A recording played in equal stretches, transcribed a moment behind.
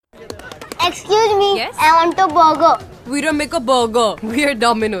Excuse me. Yes? I want a burger. We don't make a burger. We are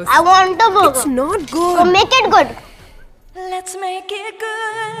Domino's. I want a burger. It's not good. So make it good. Let's make it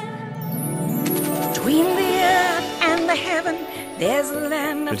good. Between the earth and the heaven, there's a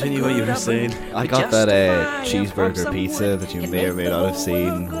land of Continue the what you good were of saying. them. I We got that justify cheeseburger from pizza somewhere. that you It may or makes may the not have whole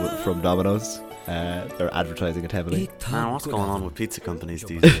seen world from Domino's. They're advertising it heavily. Man, what's going on with pizza companies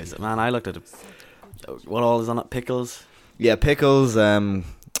these days? Man, I looked at it. What all is on it? Pickles? Yeah, pickles,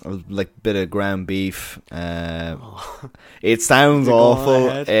 like bit of ground beef. It sounds Go on awful.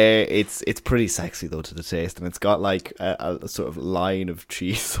 ahead. It's pretty sexy though to the taste, and it's got like a sort of line of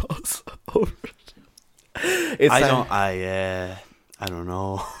cheese sauce over it. It's, I don't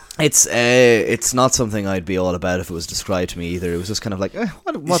know. It's not something I'd be all about if it was described to me either. It was just kind of like,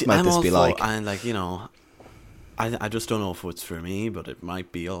 what might this be like? And like, you know, I just don't know if it's for me, but it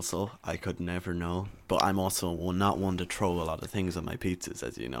might be also. I could never know. But I'm also not one to throw a lot of things on my pizzas,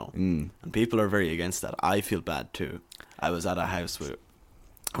 as you know. And people are very against that. I feel bad too. I was at a house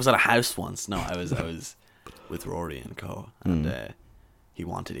once. No, I was with Rory and co. And he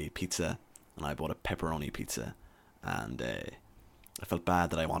wanted to eat pizza, and I bought a pepperoni pizza, and I felt bad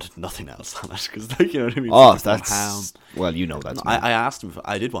that I wanted nothing else on it, because, like, you know what I mean? Oh, It's like that's ham. well, you know that's. No, I asked him if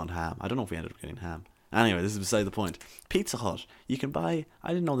I did want ham. I don't know if we ended up getting ham. Anyway, this is beside the point. Pizza Hut, you can buy. I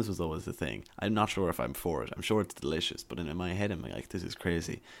didn't know this was always the thing. I'm not sure if I'm for it. I'm sure it's delicious, but in my head, I'm like, this is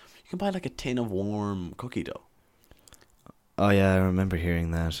crazy. You can buy like a tin of warm cookie dough. Oh yeah, I remember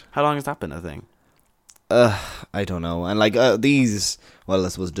hearing that. How long has that been a thing? I don't know. And like these, well, I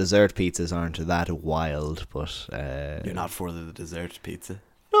suppose dessert pizzas aren't that wild, but You're not for the dessert pizza?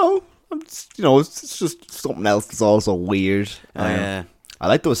 no, it's just something else that's also weird. Yeah. I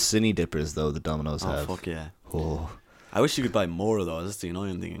like those Cine dippers though. The Domino's Oh, have. fuck yeah. Oh. I wish you could buy more of those. That's the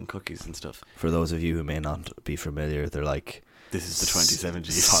annoying thing in cookies and stuff. For those of you who may not be familiar, they're like. This is the 27G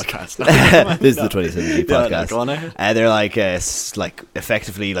podcast. This is the 27G Yeah, podcast. go on ahead. They're like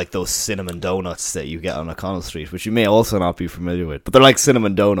effectively like those cinnamon donuts that you get on O'Connell Street, which you may also not be familiar with. But they're like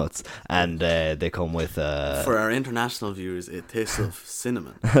cinnamon donuts, and they come with For our international viewers, it tastes of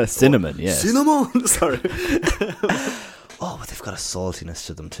cinnamon. cinnamon. Yes. Cinnamon. Sorry. Oh, but they've got a saltiness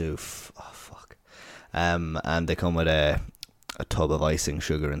to them too. Oh fuck. And they come with a tub of icing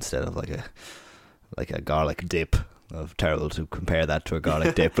sugar instead of like a garlic dip. Terrible to compare that to a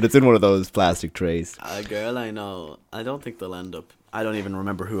garlic dip, but it's in one of those plastic trays. A girl I know, I don't think they'll end up. I don't even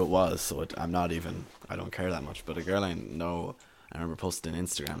remember who it was, so I don't care that much. But a girl I know, I remember posted an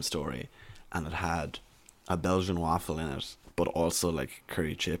Instagram story, and it had a Belgian waffle in it, but also like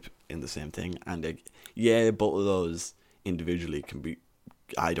curry chip in the same thing. And both of those individually can be.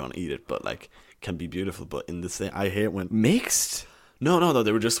 I don't eat it, but like can be beautiful. But in the same, I hate when Mixed? No,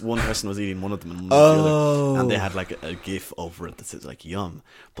 they were just one person was eating one of them and one was the other, and they had like a gif over it that says like yum.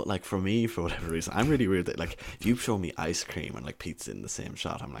 But like for me, for whatever reason, I'm really weird that like if you show me ice cream and like pizza in the same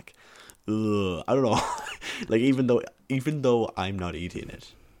shot, I'm like, ugh, I don't know. Like even though I'm not eating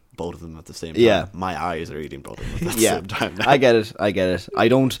it, both of them at the same time. Yeah. My eyes are eating both of them at the Yeah, same time. I get it. I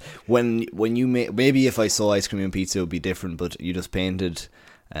don't. When you maybe if I saw ice cream and pizza, it would be different. But you just painted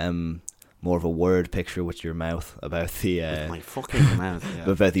more of a word picture with your mouth about the My fucking mouth. Yeah.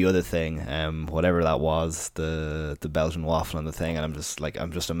 about the other thing, whatever that was, the Belgian waffle and the thing, and I'm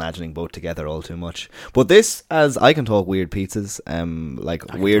just imagining both together all too much. But this, as I can talk weird pizzas,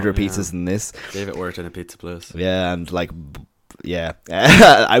 like weirder pizzas than this. David worked in a pizza place. Yeah, and like. Yeah,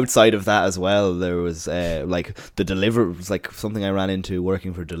 outside of that as well, there was like the Deliveroo was like something I ran into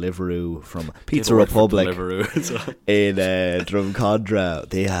working for Deliveroo from Pizza Republic in Drumcondra.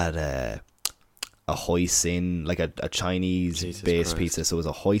 They had a hoisin, like a Chinese based pizza, so it was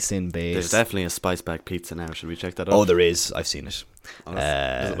a hoisin base. There's definitely a spice bag pizza now. Should we check that out? Oh, there is. I've seen it.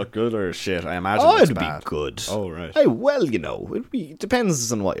 Does it look good or shit? I imagine Oh, it's it'd bad. be good. Oh, right. Well, it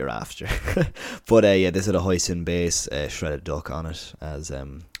depends on what you're after. But yeah, this had a hoisin base, shredded duck on it as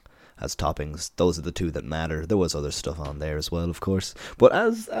toppings. Those are the two that matter. There was other stuff on there as well, of course. But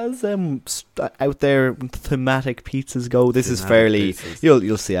as out there thematic pizzas go, this is fairly. Pizzas.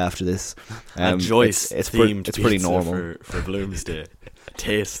 You'll see after this. A Joyce it's themed pretty pizza normal. for Bloomsday.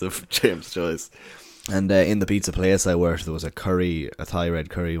 Taste of James Joyce. And in the pizza place I worked, there was a Thai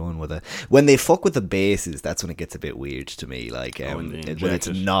red curry one with when they fuck with the bases, that's when it gets a bit weird to me. Like when it's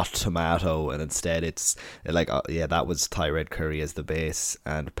not tomato and instead it's like that was Thai red curry as the base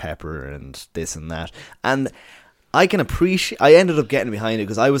and pepper and this and that. And I can appreciate. I ended up getting behind it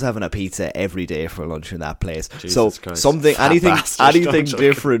because I was having a pizza every day for lunch in that place. Jesus so Christ. anything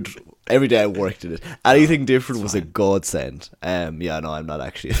different. Every day I worked in it. Anything different was a godsend. I'm not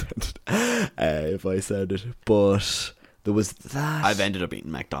actually offended if I said it, but There was that. I've ended up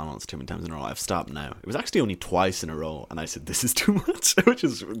eating McDonald's too many times in a row. I've stopped now. It was actually only twice in a row, and I said, this is too much, which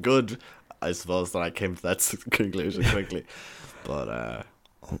is good, I suppose, that I came to that conclusion quickly. But,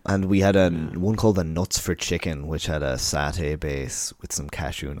 and we had one called the Nuts for Chicken, which had a satay base with some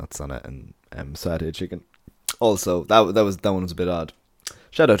cashew nuts on it, and satay chicken. Also, that one was a bit odd.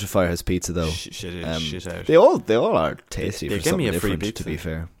 Shout out to Firehouse Pizza, though. Shit out. They all are tasty. They for gave me something a free different, pizza. to be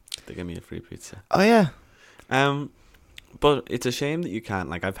fair. They gave me a free pizza. Oh yeah. But it's a shame that you can't,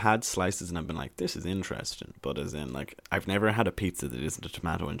 like, I've had slices and I've been like, this is interesting, but as in, like, I've never had a pizza that isn't a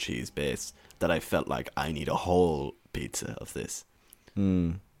tomato and cheese base that I felt like I need a whole pizza of this.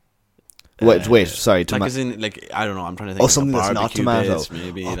 Wait, sorry. Like, as in, like, I don't know, I'm trying to think. Oh, something that's not tomato. Base,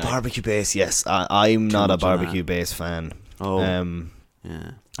 maybe. Oh, like, barbecue base, yes. I'm not a barbecue base fan. Oh,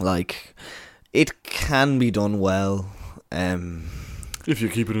 yeah. Like, it can be done well. If you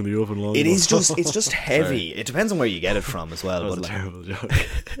keep it in the oven long it's just heavy. It depends on where you get it from as well. That was but a terrible joke.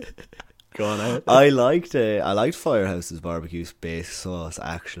 Go on out. I liked Firehouse's barbecue base sauce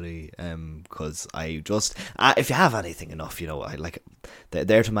actually, because I just if you have anything enough, I like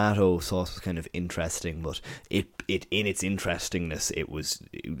their tomato sauce was kind of interesting, but it in its interestingness, it was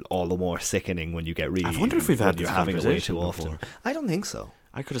all the more sickening when you get really. I wonder if we've had this having it way too conversation often. I don't think so.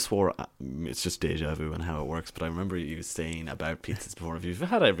 I could have swore it's just deja vu and how it works, but I remember you saying about pizzas before. If you've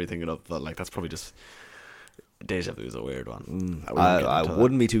had everything enough, but like that's probably just deja vu is a weird one. I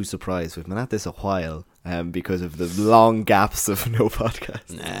wouldn't be too surprised. We've been at this a while, because of the long gaps of no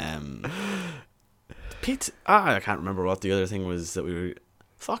podcast. Pizza. I can't remember what the other thing was that we were.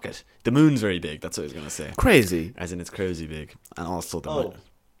 Fuck it. The moon's very big. That's what I was gonna say. Crazy, as in it's crazy big, and also the moon.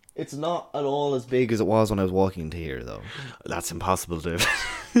 It's not at all as big as it was when I was walking to here, though. That's impossible, Dave.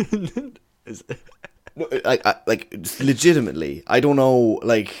 No, like legitimately, I don't know.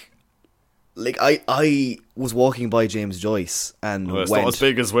 Like I was walking by James Joyce and it's went, not as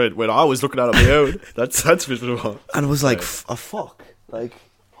big as when I was looking at it on my own. That's visual. And was like, a fuck. Like,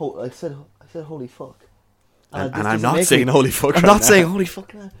 I said, holy fuck. And I'm not saying holy fuck. I'm not saying holy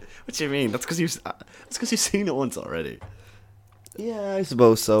fuck. Now. What do you mean? That's because you've seen it once already. Yeah, I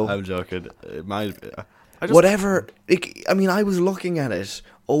suppose so. I'm joking. Whatever. I was looking at it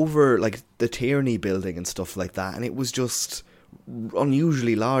over like the Tierney building and stuff like that, and it was just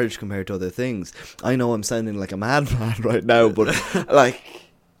unusually large compared to other things. I know I'm sounding like a madman right now, but like,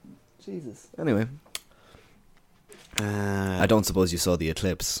 Jesus. Anyway, I don't suppose you saw the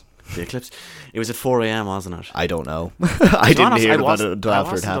eclipse. The eclipse. It was at 4 a.m, wasn't it? I don't know. I didn't hear about it until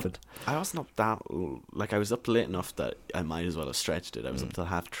after it happened. I wasn't up that. Like, I was up late enough that I might as well have stretched it. I was up till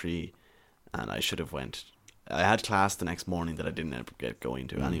 3:30, and I should have went. I had class the next morning that I didn't ever get going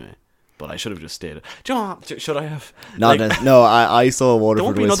to anyway. But I should have just stayed. Do you know what? Should I have? No, I saw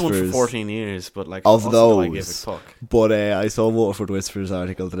Waterford Don't be another one Whispers for 14 years, but like of also those. I gave a fuck. But I saw Waterford Whispers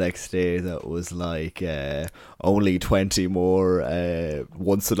article the next day that was like only 20 more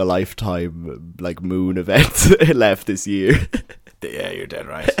once in a lifetime like moon events left this year. Yeah, you're dead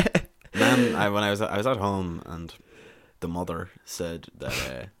right. Then when I was at home and the mother said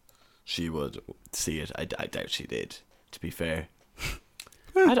that she would see it. I doubt she did. To be fair.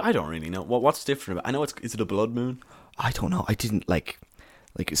 I don't really know what's different about. I know is it a blood moon? I don't know. I didn't like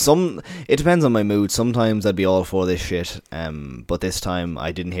some. It depends on my mood. Sometimes I'd be all for this shit. But this time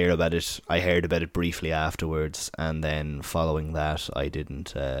I didn't hear about it. I heard about it briefly afterwards, and then following that, I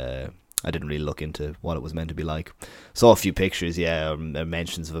didn't really look into what it was meant to be like. Saw a few pictures,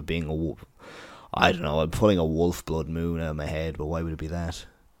 mentions of it being I don't know. I'm pulling a wolf blood moon out of my head, but why would it be that?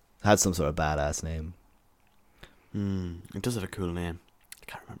 It had some sort of badass name. It does have a cool name. I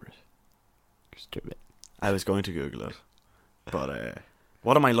can't remember it. I was going to Google it, but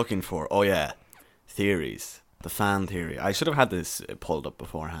what am I looking for? Oh yeah, theories. The fan theory. I should have had this pulled up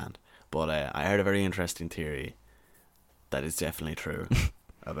beforehand, but I heard a very interesting theory that is definitely true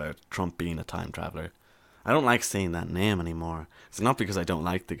about Trump being a time traveler. I don't like saying that name anymore. It's not because I don't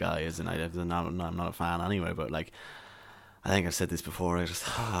like the guy, I'm not a fan anyway, but like, I think I've said this before. I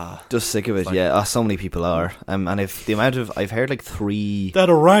just sick of it. Like, yeah, so many people are. And if the amount of I've heard like 3 that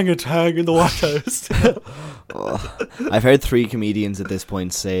orangutan in the White House. I've heard 3 comedians at this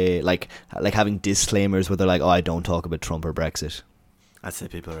point say like having disclaimers where they're like, "Oh, I don't talk about Trump or Brexit." I'd say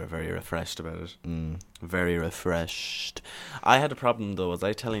people are very refreshed about it. Very refreshed. I had a problem though. Was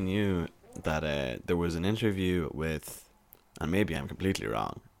I telling you that there was an interview with, and maybe I'm completely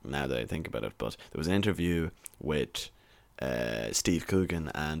wrong now that I think about it, but there was an interview with Steve Coogan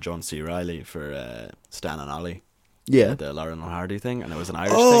and John C. Reilly for Stan and Ollie. Yeah. The Laurel and Hardy thing, and it was an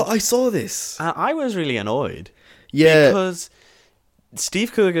Irish thing. Oh, I saw this. And I was really annoyed. Yeah. Because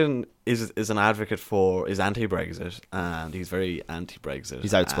Steve Coogan is an advocate is anti-Brexit, and he's very anti-Brexit.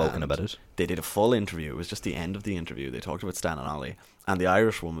 He's outspoken and about it. They did a full interview. It was just the end of the interview. They talked about Stan and Ollie, and the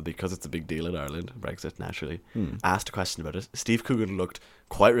Irish woman, because it's a big deal in Ireland, Brexit naturally, asked a question about it. Steve Coogan looked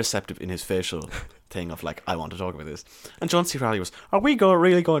quite receptive in his facial thing of like, I want to talk about this. And John C. Reilly was, are we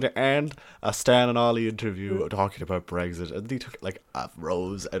really going to end a Stan and Ollie interview talking about Brexit? And he took like a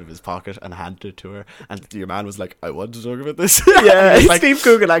rose out of his pocket and handed it to her. And your man was like, I want to talk about this. Yeah, like, Steve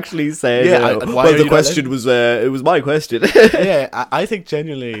Coogan actually said, and why well, are the you question was, it was my question. yeah, I think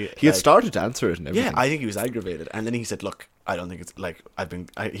genuinely He had started to answer it and everything. yeah, I think he was aggravated, and then he said, "Look, I don't think it's like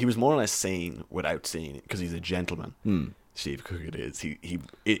he was more or less saying without saying it because he's a gentleman." Steve Coogan is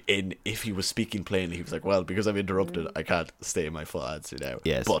if he was speaking plainly, he was like, "Well, because I'm interrupted, I can't stay in my full answer now."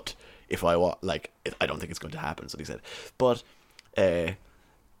 Yes, but if I I don't think it's going to happen. So he said, but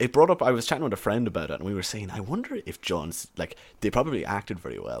it brought up. I was chatting with a friend about it, and we were saying, I wonder if John's they probably acted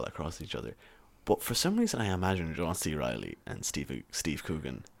very well across each other, but for some reason, I imagine John C. Reilly and Steve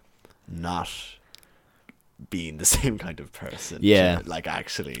Coogan not being the same kind of person. Yeah,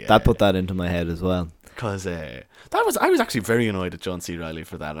 actually, that put that into my head as well. Because I was actually very annoyed at John C. Reilly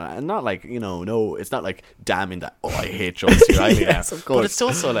for that, and not like no, it's not like damning that. Oh, I hate John C. Reilly. Yes, now. of course. But it's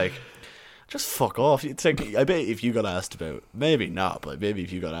also like, just fuck off. It's like, I bet if you got asked about, maybe not, but maybe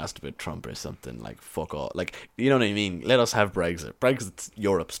if you got asked about Trump or something, like, fuck off. Like, you know what I mean? Let us have Brexit. Brexit's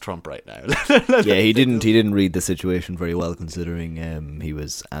Europe's Trump right now. Yeah, he didn't read the situation very well, considering he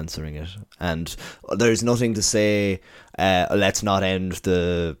was answering it. And there's nothing to say, let's not end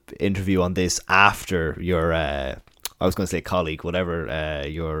the interview on this after your I was going to say colleague, whatever,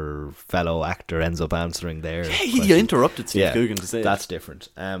 your fellow actor ends up answering there. Yeah, he interrupted Steve Coogan to say it. That's different.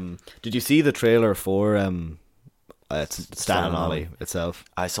 Did you see the trailer for Stan and Ollie itself?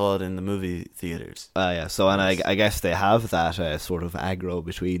 I saw it in the movie theaters. Yeah. So, and I guess they have that sort of aggro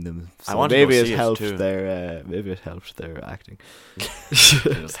between them. So I want maybe to it go see helped it too. maybe it helped their acting.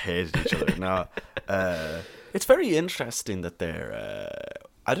 They just hated each other. No, it's very interesting that they're.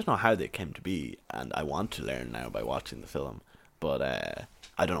 I don't know how they came to be, and I want to learn now by watching the film. But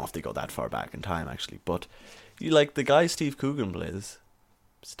I don't know if they go that far back in time, actually. But you like the guy Steve Coogan plays,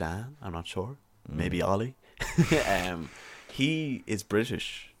 Stan. I'm not sure. Maybe Ollie. He is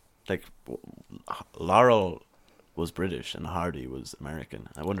British. Like Laurel was British and Hardy was American.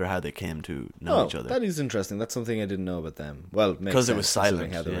 I wonder how they came to know each other. That is interesting. That's something I didn't know about them. Well, because it was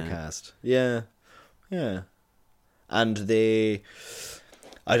silent. How they were cast. Yeah. And they.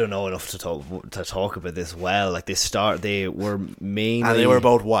 I don't know enough to talk about this well. Like they were mainly, and they were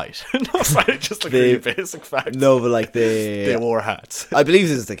both white. No, sorry, just like really basic facts. No, but like they wore hats. I believe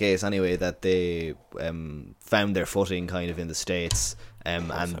this is the case anyway. That they found their footing kind of in the States,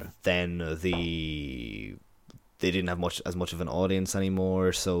 and then they didn't have as much of an audience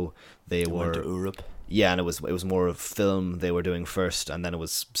anymore. So they went to Europe. Yeah, and it was more of film they were doing first, and then it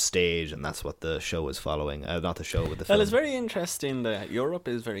was stage, and that's what the show was following. Not the show, but the film. Well, it's very interesting that Europe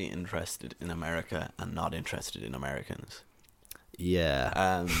is very interested in America and not interested in Americans.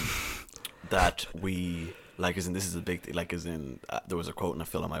 Yeah. That we, like, as in, this is a big thing, like, as in, there was a quote in a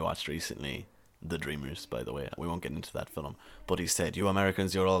film I watched recently, The Dreamers, by the way. We won't get into that film. But he said, you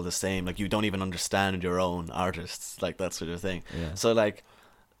Americans, you're all the same. Like, you don't even understand your own artists. Like, that sort of thing. Yeah. So, like,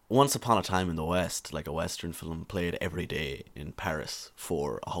 once upon a time in the West, like a Western film played every day in Paris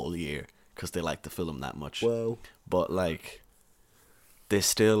for a whole year because they liked the film that much. Whoa. But like, they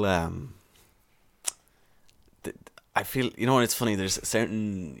still, I feel, it's funny. There's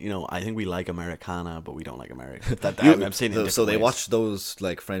certain, I think we like Americana, but we don't like America. I'm saying it so they ways. watch those,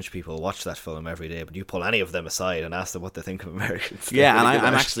 like, French people watch that film every day, but you pull any of them aside and ask them what they think of Americans. Yeah, and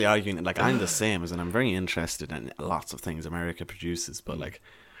I'm actually arguing, like, I'm the same, as in I'm very interested in lots of things America produces, but like,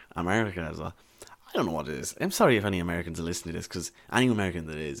 America is I don't know what it is. I'm sorry if any Americans are listening to this, because any American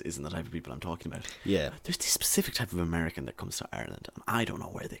that isn't the type of people I'm talking about. Yeah. There's this specific type of American that comes to Ireland, and I don't know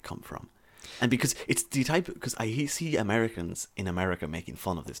where they come from. And because it's the type, because I see Americans in America making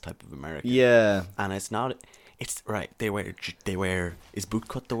fun of this type of American. Yeah. And it's not, it's right. They wear, is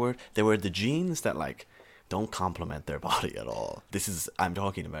bootcut the word? They wear the jeans that like don't compliment their body at all. I'm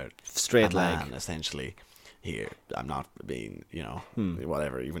talking about straight leg, man, essentially. Here, I'm not being,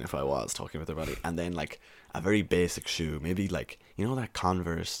 whatever, even if I was talking about their body. And then, like, a very basic shoe, maybe, like, that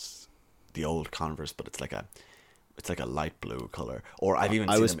Converse, the old Converse, but it's like a light blue color. Or I've even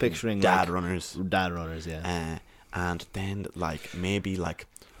seen picturing Dad like, Runners. Dad Runners, yeah. And then, like, maybe, like,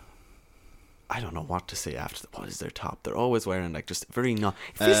 I don't know what to say after what is their top. They're always wearing like just very it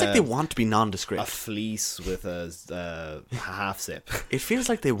feels like they want to be nondescript. A fleece with a half zip. It feels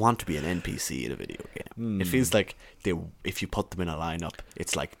like they want to be an NPC in a video game. It feels like if you put them in a lineup,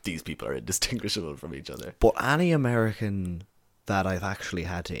 it's like these people are indistinguishable from each other. But any American that I've actually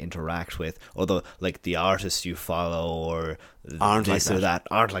had to interact with, although like the artists you follow or aren't this like or that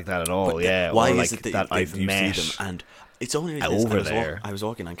aren't like that at all. Why or is like it that I've you met see them and it's only reason over there. I was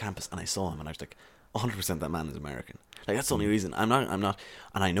walking on campus and I saw him and I was like, 100% that man is American. Like that's the only reason. I'm not, and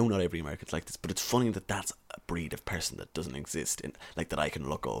I know not every American's like this, but it's funny that that's a breed of person that doesn't exist in like that I can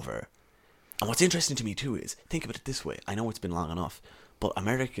look over. And what's interesting to me too is think of it this way. I know it's been long enough, but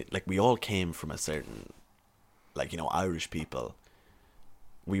America, like we all came from a certain, like Irish people.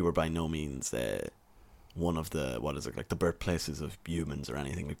 We were by no means one of the like the birthplaces of humans or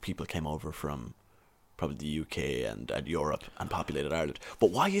anything. Like people came over from probably the UK and Europe and populated Ireland. But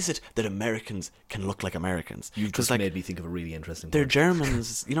why is it that Americans can look like Americans? You've just made me think of a really interesting they're point.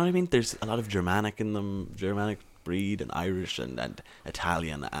 Germans, you know what I mean? There's a lot of Germanic in them, Germanic breed and Irish and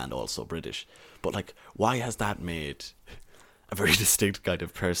Italian and also British. But like, why has that made a very distinct kind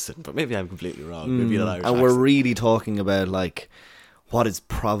of person? But maybe I'm completely wrong. Maybe an Irish and we're accent. really talking about like what is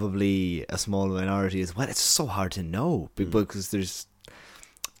probably a small minority as well. It's so hard to know because there's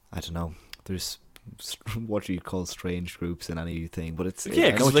what you call strange groups in anything, but it's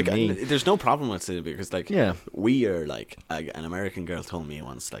yeah, because like there's there's no problem with it because like we are like an American girl told me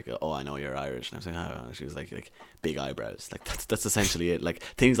once like, oh, I know you're Irish, and I was like, oh, and she was like big eyebrows, like that's essentially it. Like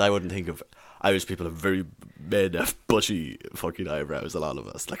things I wouldn't think of. Irish people have very bushy fucking eyebrows. A lot of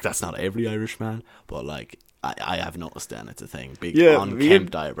us, like that's not every Irish man, but like I have noticed then it's a thing. Big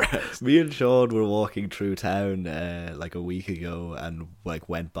unkempt eyebrows. Me and Sean were walking through town like a week ago and like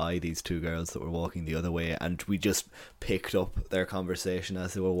went by these two girls that were walking the other way, and we just picked up their conversation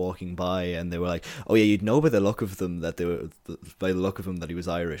as they were walking by, and they were like, oh yeah, you'd know by the look of them that that he was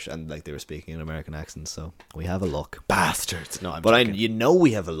Irish, and like they were speaking an American accent. So we have a look. Bastards. No, I'm joking.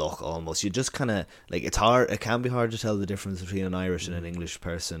 We have a look almost. You just kind of like it can be hard to tell the difference between an Irish and an English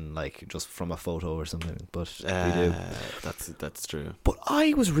person, like just from a photo or something, but we do. That's true. But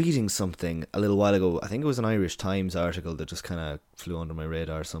I was reading something a little while ago. I think it was an Irish Times article that just kind of flew under my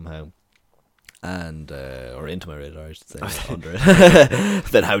radar somehow, and or into my radar, I should say. Under it.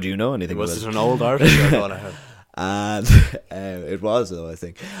 Then how do you know anything? Was it an old article? And it was though, I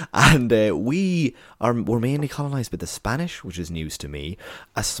think. And we're mainly colonized by the Spanish, which is news to me.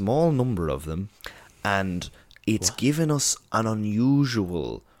 A small number of them, and it's given us an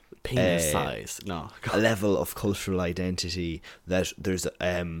unusual penis size level of cultural identity that there's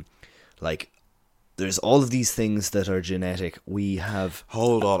there's all of these things that are genetic. We have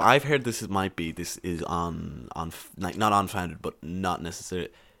hold on, I've heard this is on like not unfounded but not necessarily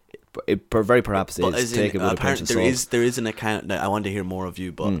it very perhaps but is take it with a pinch of salt. There is an account. I want to hear more of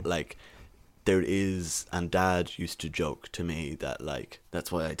you, but like there is, and Dad used to joke to me that like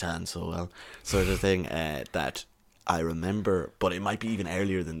that's why I tan so well, sort of thing. That I remember, but it might be even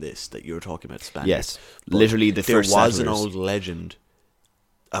earlier than this that you were talking about Spanish. Yes, literally the first there was settlers. An old legend,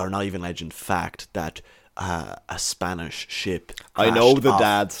 or not even legend, fact that a Spanish ship I know the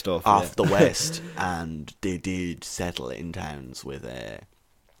dad stuff off the west, and they did settle in towns with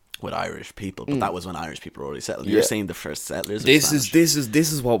Irish people, but that was when Irish people were already settled. You're saying the first settlers. This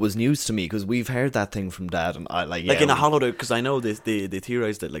is what was news to me, because we've heard that thing from Dad, and I like in a hollowed out. Because I know they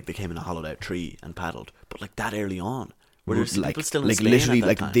theorized that like they came in a hollowed out tree and paddled, but like that early on, were there people still in Spain literally at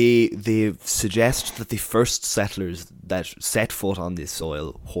that time? they suggest that the first settlers that set foot on this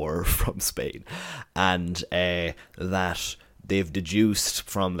soil were from Spain, and that they've deduced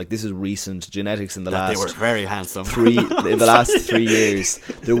from, like, this is recent genetics in the last... They were very handsome. In the last 3 years,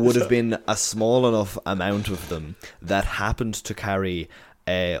 there would have been a small enough amount of them that happened to carry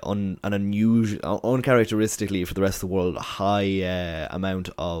an unusual, uncharacteristically for the rest of the world, high amount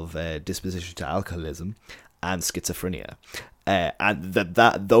of disposition to alcoholism and schizophrenia. And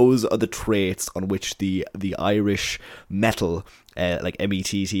those are the traits on which the Irish metal, like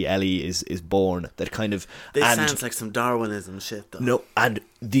METTLE, is born. That kind of... This sounds like some Darwinism shit, though. No, and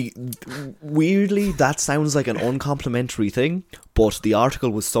weirdly, that sounds like an uncomplimentary thing, but the article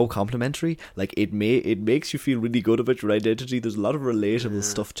was so complimentary. Like, it makes you feel really good about your identity. There's a lot of relatable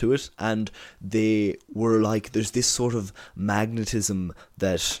stuff to it, and they were like, there's this sort of magnetism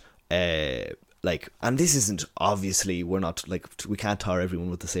that... like, and this isn't, obviously, we're not, like, we can't tar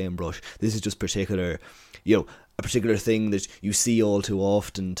everyone with the same brush. This is just particular, a particular thing that you see all too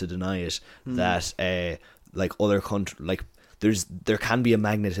often to deny it, that, like, other countries, like, there can be a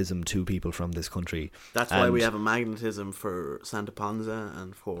magnetism to people from this country. That's why we have a magnetism for Santa Ponsa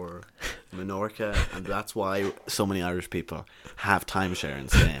and for Menorca, and that's why so many Irish people have timeshare in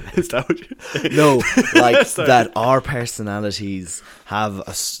Spain. Is that what you're saying? No, like that our personalities have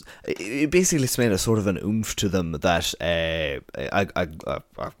it basically explains a sort of an oomph to them that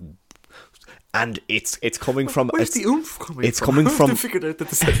and it's coming from. Where's the oomph coming from? It's coming from. I figured out that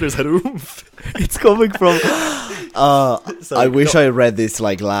the settlers had oomph. It's coming from. I wish I had read this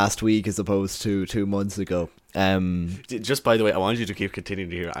like last week as opposed to 2 months ago. Just by the way, I want you to keep continuing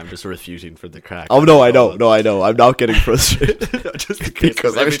to hear. I'm just refuting for the crack. Oh no, I know. I'm not getting frustrated. Just in case,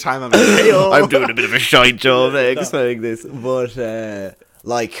 because every time I'm like, I'm doing a bit of a shite job explaining this, but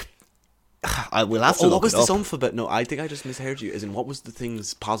like. I will have to look what was it this up. oomph about? No, I think I just misheard you. As in, what was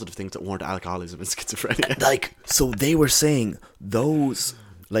the positive things that weren't alcoholism and schizophrenia? Like, so they were saying those,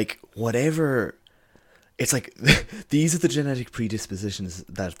 like, whatever. It's like, these are the genetic predispositions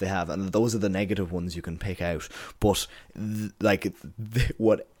that they have, and those are the negative ones you can pick out. But,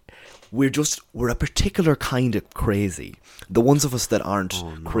 we're a particular kind of crazy. The ones of us that aren't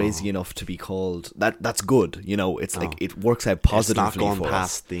crazy enough to be called, that's good. You know, it's like, it works out positively it's not going for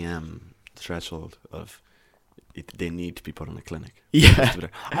past us. the threshold of they need to be put in a clinic. Yeah.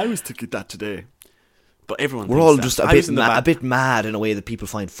 I was thinking that today, but everyone we're thinks all that. just a bit mad in a way that people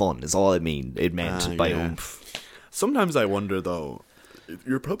find fun is all it meant by oomph. Sometimes I wonder though,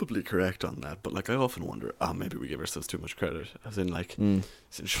 you're probably correct on that, but like I often wonder, maybe we give ourselves too much credit, as in like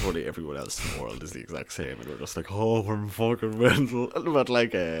since surely everyone else in the world is the exact same and we're just like, oh, we're fucking mental. But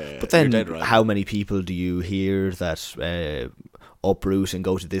like but then right. How many people do you hear that uproot and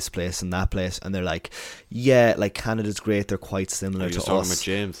go to this place and that place, and they're like, yeah, like Canada's great, they're quite similar to us. You're talking about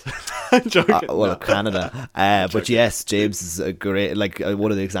James. I'm joking. Well, Canada. But yes, James is a great, like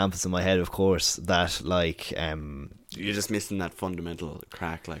one of the examples in my head, of course, that like you're just missing that fundamental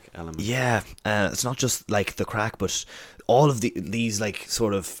crack like element. Yeah, it's not just like the crack, but all of these like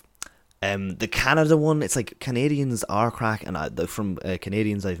sort of the Canada one. It's like Canadians are crack, and from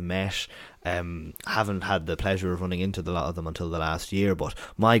Canadians I've met, haven't had the pleasure of running into a lot of them until the last year. But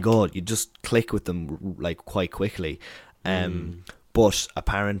my God, you just click with them like quite quickly. But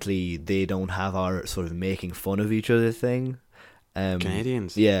apparently they don't have our sort of making fun of each other thing.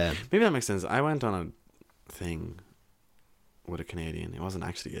 Canadians, yeah, maybe that makes sense. I went on a thing with a Canadian. It wasn't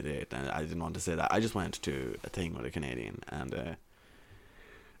actually a date, and I didn't want to say that. I just went to a thing with a Canadian, and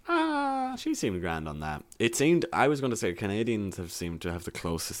she seemed grand on that. It seemed, I was going to say, Canadians have seemed to have the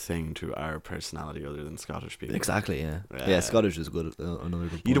closest thing to our personality other than Scottish people. Exactly, yeah. Scottish is good. Another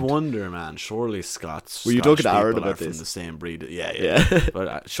good point. You'd wonder, man. Surely Scots. Were you talking to Aaron about this? From the same breed. Yeah.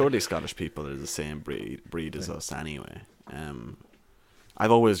 But surely Scottish people are the same breed as us anyway.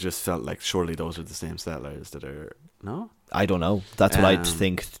 I've always just felt like surely those are the same settlers that are. No? I don't know. That's what I'd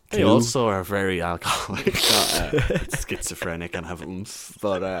think too. They also are very alcoholic, schizophrenic, and have oomph.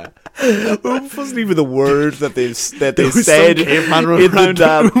 But oomph wasn't even the word that they said in the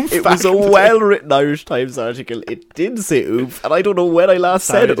damn. It was a well-written Irish Times article. It did say oomph, and I don't know when I last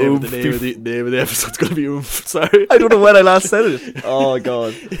said oomph. The name of the episode's going to be oomph. Sorry, I don't know when I last said it. Oh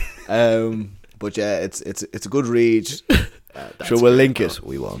God. But yeah, it's a good read. Sure, we'll link it.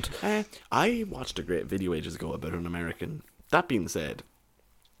 We won't. I watched a great video ages ago about an American. That being said,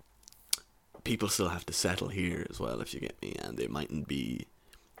 people still have to settle here as well, if you get me, and they mightn't be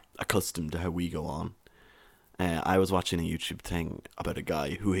accustomed to how we go on. I was watching a YouTube thing about a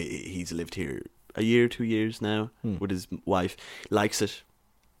guy who he's lived here a year, 2 years now with his wife. Likes it.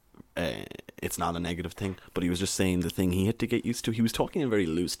 It's not a negative thing, but he was just saying the thing he had to get used to. He was talking in very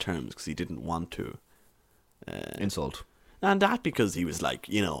loose terms because he didn't want to insult. And that because he was like,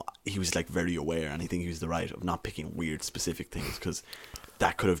 he was like very aware, and I think he was the right of not picking weird specific things, because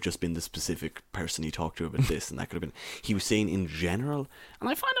that could have just been the specific person he talked to about this, and that could have been, he was saying in general, and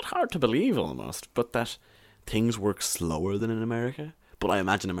I find it hard to believe almost, but that things work slower than in America, but I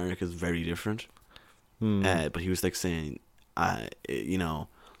imagine America is very different. But he was like saying,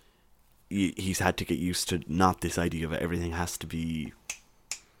 he's had to get used to not this idea of everything has to be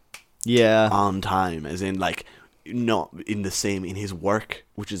on time, as in like, not in his work,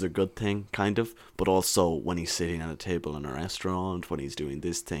 which is a good thing, kind of, but also when he's sitting at a table in a restaurant, when he's doing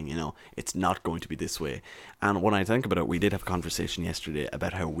this thing, it's not going to be this way. And when I think about it, we did have a conversation yesterday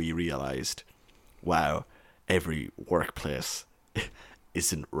about how we realised, wow, every workplace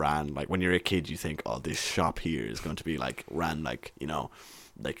isn't ran, like when you're a kid you think, oh, this shop here is going to be like ran like,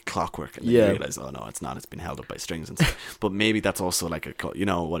 like clockwork, and then you realise, oh no, it's not, it's been held up by strings and stuff. But maybe that's also like a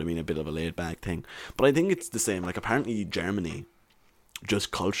bit of a laid back thing. But I think it's the same, like apparently Germany,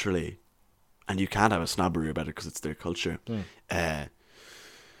 just culturally, and you can't have a snobbery about it because it's their culture.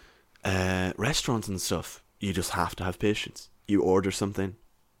 Restaurants and stuff, you just have to have patience. You order something.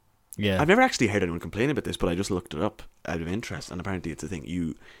 Yeah. I've never actually heard anyone complain about this, but I just looked it up out of interest, and apparently it's a thing.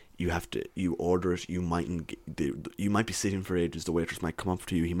 You have to, you order it. You might be sitting for ages. The waitress might come up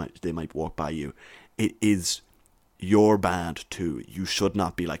to you. They might walk by you. It is your bad too. You should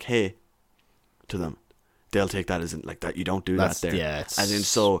not be like, hey, to them. They'll take that as in like that. You don't do that there. Yeah, it's as in,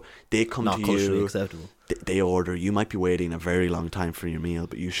 so they come not to culturally you. acceptable. They order. You might be waiting a very long time for your meal,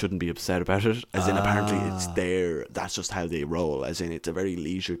 but you shouldn't be upset about it. As in, apparently it's there. That's just how they roll. As in, it's a very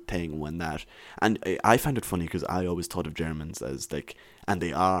leisure thing when that. And I find it funny because I always thought of Germans as like, and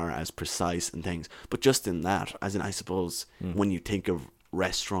they are as precise and things. But just in that, as in, I suppose when you think of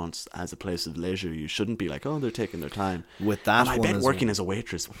restaurants as a place of leisure, you shouldn't be like, oh, they're taking their time With that, and I one bet as working well. as a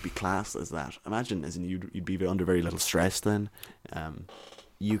waitress would be classed as that. Imagine, as in, you'd be under very little stress then.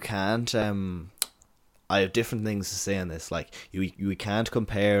 You can't. I have different things to say on this. Like you can't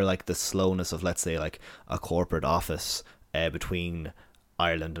compare like the slowness of, let's say, like a corporate office between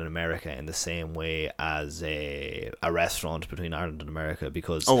Ireland and America in the same way as a restaurant between Ireland and America,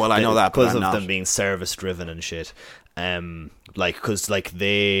 because I know that, but because I'm of not. them being service driven and shit. Like because like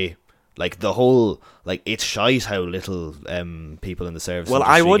they. Like the whole, like it's shite how little people in the service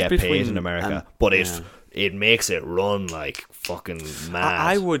industry get paid in America, but it makes it run like fucking mad.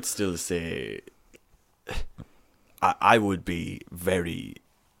 I would still say I would be very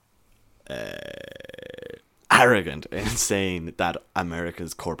arrogant in saying that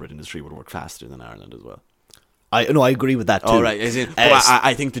America's corporate industry would work faster than Ireland as well. I agree with that too. Oh, right. As in, but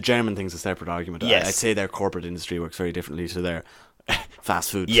I think the German thing's a separate argument. Yes. I'd say their corporate industry works very differently to their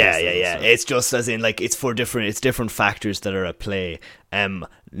fast food. Yeah. systems, so. It's just as in like it's different factors that are at play.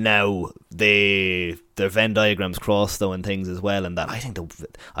 Now their Venn diagrams cross though and things as well, and that I think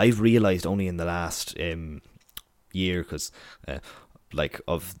I've realized only in the last year, because like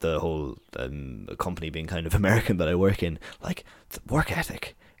of the whole company being kind of American that I work in, like the work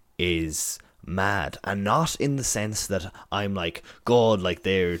ethic is mad, and not in the sense that I'm like, God, like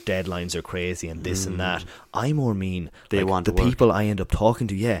their deadlines are crazy and this and that. I more mean They like, want the to work. people I end up talking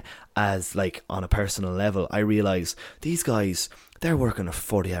to, as like on a personal level, I realise these guys, they're working a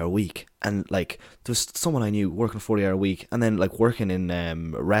 40-hour week, and like there's someone I knew working a 40-hour week and then like working in a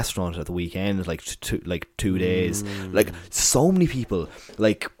restaurant at the weekend, like 2 days. Like so many people,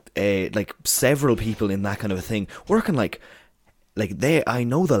 like several people in that kind of a thing working like I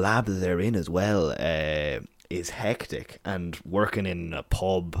know the lab that they're in as well is hectic, and working in a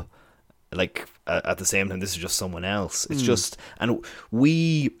pub like at the same time, this is just someone else. It's just, and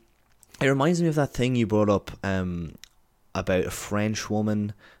it reminds me of that thing you brought up about a French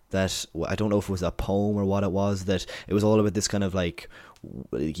woman that, I don't know if it was a poem or what it was, that it was all about this kind of like,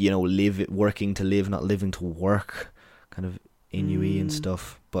 working to live, not living to work, kind of Inuit and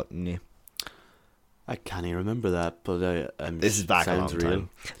stuff. But yeah. I can't even remember that, but This is back a long sounds real.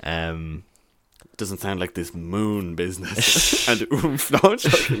 time. It doesn't sound like this moon business. And Oomf, no, I'm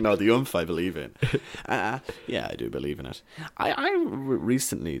joking. No, the Oomf I believe in. Yeah, I do believe in it. I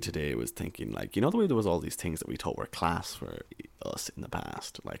recently today was thinking, like, the way there was all these things that we thought were class for us in the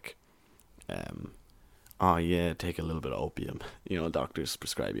past, like, take a little bit of opium. Doctors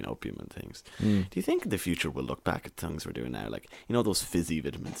prescribing opium and things. Do you think in the future we'll look back at things we're doing now, like, those fizzy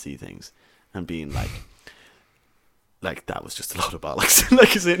vitamin C things, and being like that was just a lot of bollocks?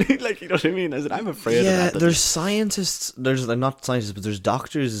 Like, is it, like, you know what I mean? I'm afraid of that. There's scientists. There's not scientists, but there's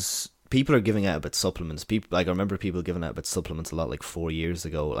doctors. People are giving out about supplements. People, like, I remember people giving out about supplements a lot, like 4 years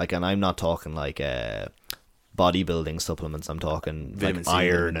ago. Like, and I'm not talking like bodybuilding supplements. I'm talking Vitamin like C,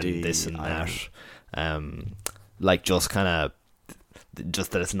 iron vitamin D, and this and iron. that. Like, just kind of,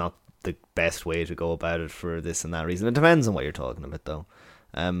 just that it's not the best way to go about it for this and that reason. It depends on what you're talking about, though.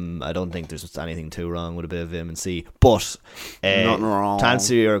 I don't think there's anything too wrong with a bit of vitamin C, but Nothing wrong. to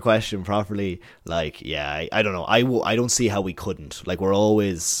answer your question properly, like, I don't know. I don't see how we couldn't. Like, we're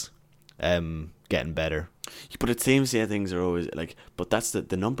always getting better. But it seems, things are always like. But that's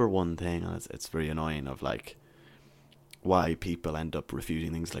the number one thing, and it's very annoying, of like why people end up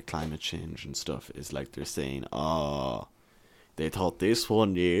refuting things like climate change and stuff, is like they're saying, they thought this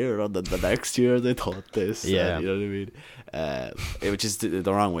 1 year, and then the next year they thought this. Yeah. You know what I mean? Which is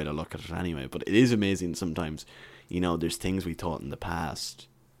the wrong way to look at it anyway. But it is amazing sometimes, there's things we thought in the past,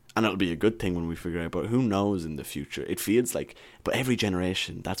 and it'll be a good thing when we figure out, but who knows in the future? It feels like, but every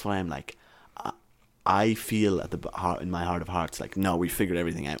generation, that's why I'm like, I feel at the heart, in my heart of hearts, like, no, we figured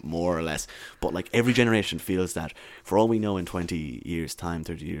everything out more or less. But like every generation feels that, for all we know, in 20 years' time,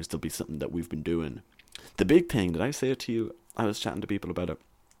 30 years, there'll be something that we've been doing. The big thing, did I say it to you? I was chatting to people about it.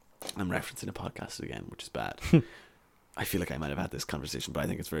 I'm referencing a podcast again, which is bad. I feel like I might have had this conversation, but I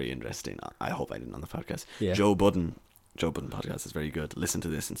think it's very interesting. I hope I didn't on the podcast. Yeah. Joe Budden podcast is very good. Listen to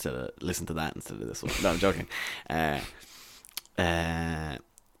that instead of this one. No, I'm joking.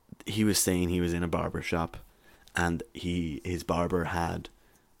 He was saying he was in a barber shop, and his barber had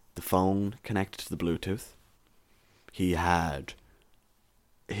the phone connected to the Bluetooth. He had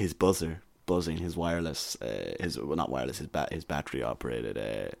his buzzer buzzing, his wireless, his battery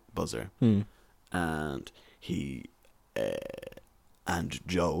operated buzzer, and he and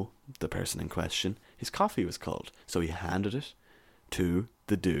Joe, the person in question, his coffee was cold, so he handed it to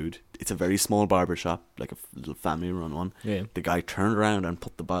the dude. It's a very small barber shop, like a little family run one. Yeah. The guy turned around and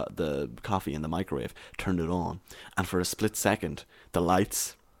put the coffee in the microwave, turned it on, and for a split second, the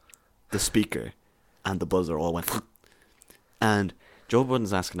lights, the speaker, and the buzzer all went. And Joe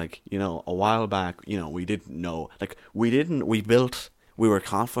Budden's asking, like, you know, a while back, you know, we didn't know, like, we were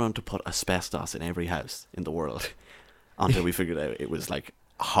confident to put asbestos in every house in the world until we figured out it was, like,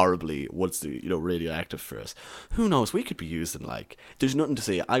 horribly, radioactive for us. Who knows? We could be using, like, there's nothing to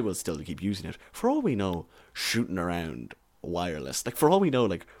say I will still keep using it. For all we know, shooting around wireless, like, for all we know,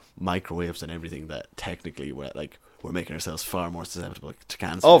 like, microwaves and everything, that technically we're making ourselves far more susceptible to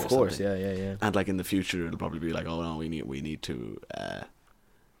cancer. Oh, of course, yeah. And like in the future, it'll probably be like, oh no, we need to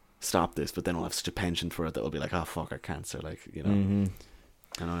stop this. But then we'll have such a penchant for it that we'll be like, oh fuck, our cancer, like, you know. Mm-hmm.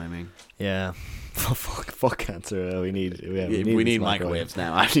 You know what I mean? Yeah. fuck cancer. We need microwaves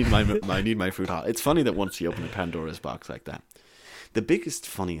now. I need my food hot. It's funny that once you open a Pandora's box like that, the biggest,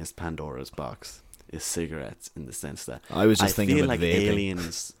 funniest Pandora's box is cigarettes, in the sense that I was just thinking feel about like vaping.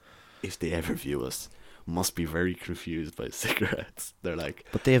 aliens, if they ever view us, must be very confused by cigarettes. They're like,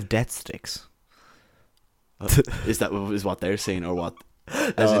 but they have death sticks. is what they're saying, or what?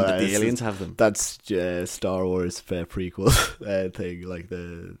 As in that the aliens have them. That's Star Wars prequel thing.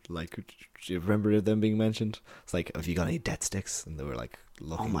 Do you remember them being mentioned? It's like, have you got any death sticks? And they were like,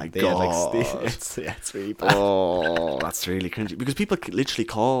 looking. Oh my they had, god! It's really bad. Oh, that's really cringy. Because people literally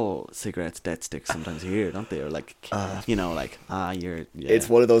call cigarettes death sticks sometimes here, don't they? Or like, you're. Yeah. It's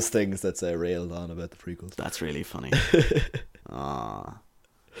one of those things that's railed on about the prequels. That's really funny.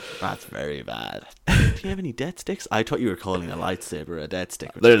 That's very bad. Do you have any death sticks? I thought you were calling a lightsaber a death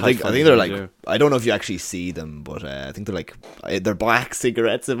stick. I think they're like, I don't know if you actually see them, but I think they're like, they're black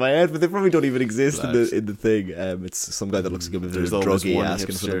cigarettes in my head, but they probably don't even exist in the thing. It's some guy that looks like a bit of a druggie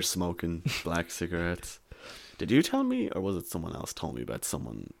asking for them. Smoking black cigarettes. Did you tell me, or was it someone else told me about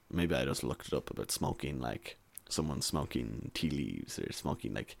someone? Maybe I just looked it up about smoking, like someone smoking tea leaves or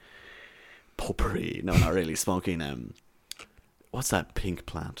smoking like potpourri. No, not really smoking. What's that pink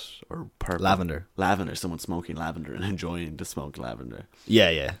plant or purple? Lavender. Someone smoking lavender and enjoying to smoke lavender.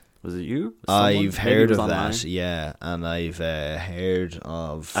 Yeah. Was it you? I've heard of that, yeah, and I've heard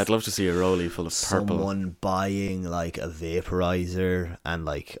of. I'd love to see a rollie full of purple. Someone buying like a vaporizer, and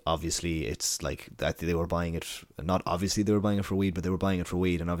like obviously it's like that they were buying it. Not obviously they were buying it for weed, but they were buying it for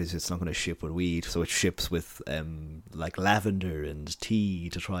weed, and obviously it's not going to ship with weed, so it ships with like lavender and tea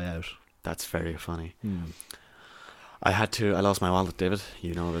to try out. That's very funny. I lost my wallet, David.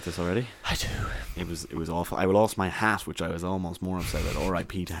 You know about this already? I do. It was awful. I lost my hat, which I was almost more upset about.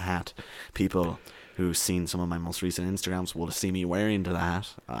 R.I.P. to hat. People who've seen some of my most recent Instagrams will have seen me wearing the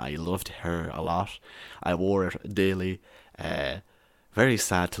hat. I loved her a lot. I wore it daily. Very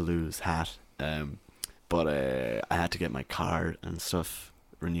sad to lose hat. But I had to get my card and stuff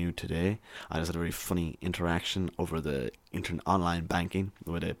renewed today. I just had a very funny interaction over the online banking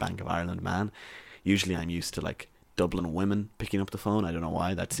with a Bank of Ireland man. Usually I'm used to like Dublin women picking up the phone. I don't know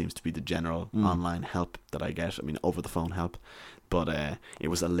why. That seems to be the general online help that I get. I mean, over the phone help. But it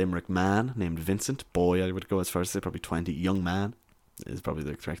was a Limerick man named Vincent. Boy, I would go as far as to say, probably 20. Young man is probably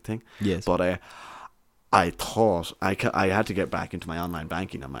the correct thing. Yes. But I thought I had to get back into my online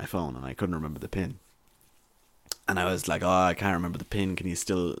banking on my phone, and I couldn't remember the PIN. And I was like, I can't remember the PIN. Can you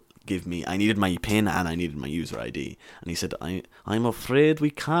still give me? I needed my PIN and I needed my user ID. And he said, I'm afraid we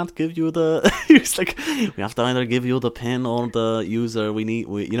can't give you the. He was like, we have to either give you the PIN or the user.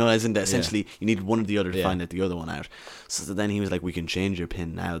 As in essentially you needed one or the other to find the other one out. So then he was like, we can change your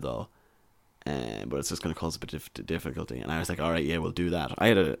PIN now though. But it's just going to cause a bit of difficulty. And I was like, all right, yeah, we'll do that. I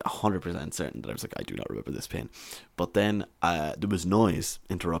had 100% certain that I was like, I do not remember this PIN. But then there was noise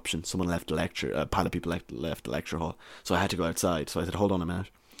interruption. Someone left a lecture. A pile of people left the lecture hall. So I had to go outside. So I said, hold on a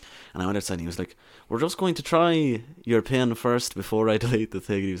minute. And I went outside and he was like, we're just going to try your PIN first before I delete the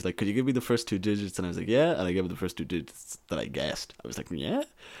thing. And he was like, could you give me the first 2 digits? And I was like, yeah. And I gave him the first 2 digits that I guessed. I was like, yeah.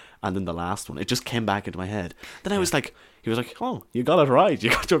 And then the last one, it just came back into my head. Then I was like, he was like, oh, you got it right. You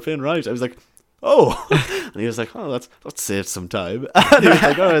got your PIN right. I was like, oh. And he was like, oh, that's saved some time. And he was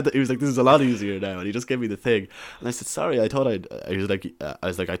like, all right. He was like, this is a lot easier now. And he just gave me the thing. And I said, sorry, I was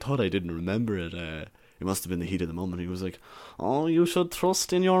like, I thought I didn't remember it. It must have been the heat of the moment. He was like, oh, you should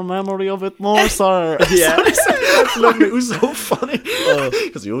trust in your memory of it more, sir. Yeah. That's lovely. It was so funny.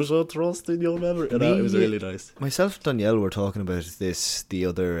 Because you should trust in your memory. And it was really nice. Myself and Danielle were talking about this the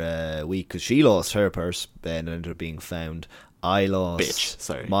other week, because she lost her purse and ended up being found. I lost... Bitch,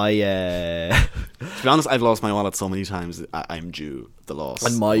 sorry. My... To be honest, I've lost my wallet so many times, I'm due the loss.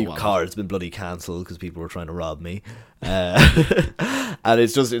 And my card's been bloody cancelled because people were trying to rob me. And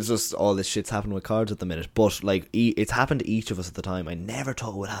it's just all this shit's happening with cards at the minute. But, like, it's happened to each of us at the time. I never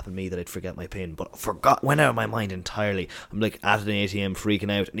thought it would happen to me that I'd forget my PIN, but went out of my mind entirely. I'm, like, at an ATM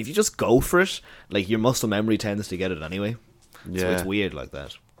freaking out. And if you just go for it, like, your muscle memory tends to get it anyway. Yeah. So it's weird like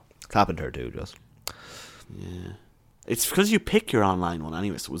that. It's happened to her too, just. Yeah. It's because you pick your online one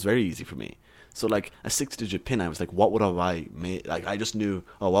anyway, so it was very easy for me. So, like, a 6-digit PIN, I was like, what would have I made? Like, I just knew,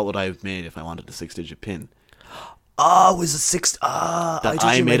 what would I have made if I wanted a 6-digit PIN? Oh, it was a 6... that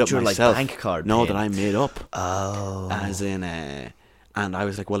I made up your, myself. Like, bank card No, PIN. that I made up. Oh. As in, and I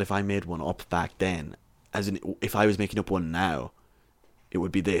was like, well, if I made one up back then, as in, if I was making up one now, it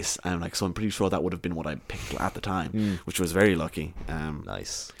would be this. And I'm like, so I'm pretty sure that would have been what I picked at the time, which was very lucky.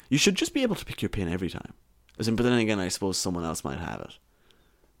 Nice. You should just be able to pick your PIN every time. As in, but then again, I suppose someone else might have it.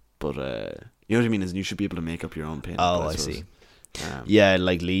 But, you know what I mean? Is you should be able to make up your own PIN. Oh, I see. Yeah, it,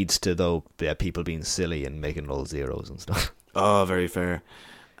 like, leads to, though, people being silly and making all zeros and stuff. Oh, very fair.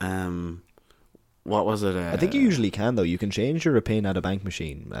 What was it? I think you usually can, though. You can change your PIN at a bank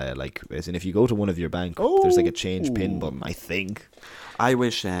machine. Like, as in, if you go to one of your bank, there's like a change PIN button, I think. I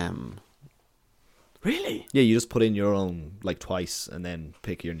wish, really? Yeah, you just put in your own, like, twice and then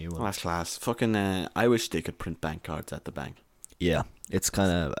pick your new one. Oh, that's class. Fucking, I wish they could print bank cards at the bank. Yeah, it's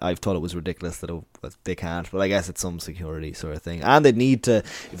kind of... I've thought it was ridiculous that they can't, but I guess it's some security sort of thing. And they'd need to...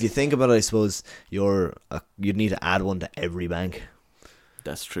 If you think about it, I suppose you'd need to add one to every bank.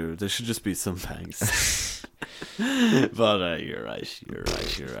 That's true. There should just be some banks. But you're right.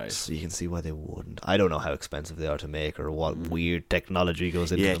 So you can see why they wouldn't. I don't know how expensive they are to make or what weird technology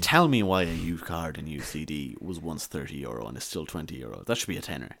goes into them. Yeah, tell me why a U card in UCD was once €30 and is still €20. That should be a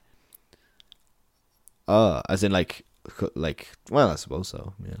tenner. As in like, well, I suppose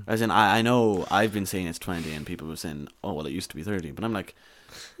so. Yeah. As in, I know I've been saying it's 20 and people were saying, oh, well, it used to be 30. But I'm like,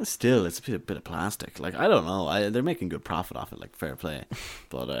 still, it's a bit of plastic. Like, I don't know. They're making good profit off it, like, fair play.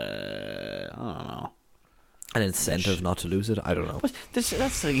 But, I don't know. An incentive not to lose it? I don't know. But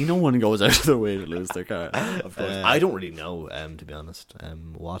that's like, no one goes out of their way to lose their car. Of course. I don't really know, to be honest.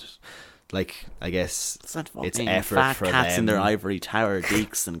 What? Like, I guess it's effort fat for cats them. in their ivory tower,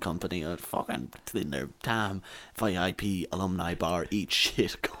 Deeks and company, are fucking in their damn VIP alumni bar eat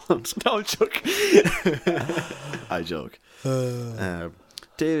shit. No, I'm joking. I joke.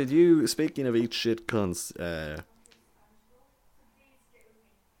 David, you, speaking of eat shit cunts,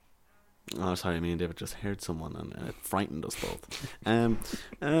 oh, sorry, me and David just heard someone and it frightened us both.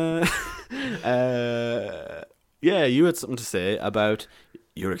 Yeah, you had something to say about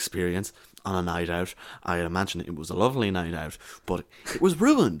your experience on a night out. I imagine it was a lovely night out, but it was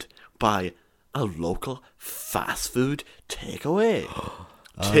ruined by a local fast food takeaway.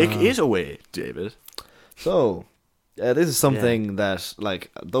 Take it away, David. So, this is something that,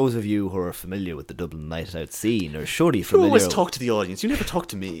 like, those of you who are familiar with the Dublin night out scene are surely familiar. You always talk to the audience. You never talk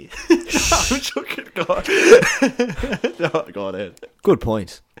to me. I'm joking. Go on. No, go on ahead. Good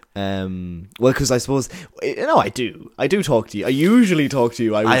point. Well, because I suppose... No, I do. I do talk to you. I usually talk to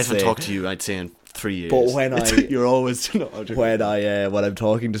you, I haven't talked to you, I'd say, in 3 years. But when You're always... No, when I'm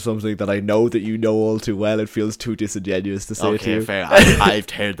talking to something that I know that you know all too well, it feels too disingenuous to say to you. Okay, fair. I've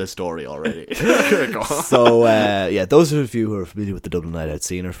heard the story already. Go on. So, yeah, those of you who are familiar with the Dublin night out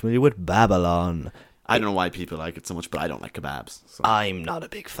scene are familiar with Babylon. I don't know why people like it so much, but I don't like kebabs. So. I'm not a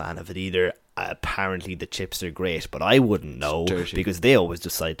big fan of it either. Apparently the chips are great, but I wouldn't know dirty. Because they always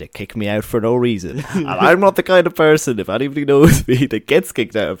decide to kick me out for no reason. And I'm not the kind of person, if anybody knows me, that gets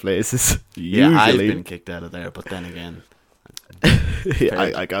kicked out of places. Yeah, usually. I've been kicked out of there, but then again,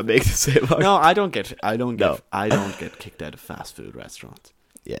 I can't make the same argument. No, I don't get kicked out of fast food restaurants.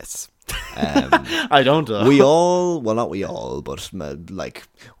 Yes. I don't. Not we all, but like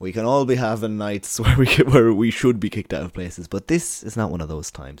we can all be having nights where we should be kicked out of places, but this is not one of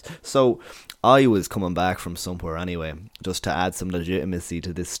those times. So I was coming back from somewhere anyway, just to add some legitimacy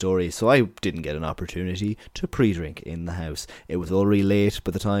to this story. So I didn't get an opportunity to pre-drink in the house. It was already late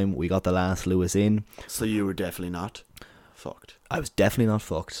by the time we got the last Lewis in. So you were definitely not fucked. I was definitely not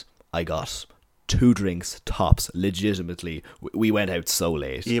fucked. I got 2 drinks tops. Legitimately, we went out so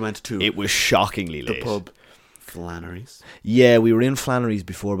late. You went to It was shockingly the late. pub Flannery's. Yeah, we were in Flannery's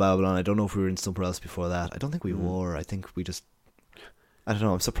before Babylon. I don't know if we were in somewhere else before that. I don't think we were. I think we just... I don't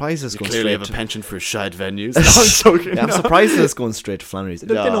know. I'm surprised it's You going clearly straight have to... a penchant for shite venues. No, I'm joking. Yeah, I'm surprised it's going straight to Flannery's.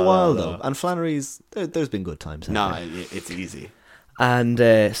 It's been a No, while, no. though. And Flannery's, there's been good times. No, haven't there? it's easy.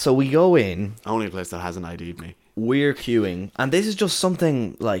 And so we go in. Only place that hasn't ID'd me. We're queuing. And this is just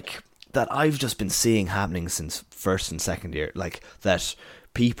something, like, that I've just been seeing happening since first and second year. Like, that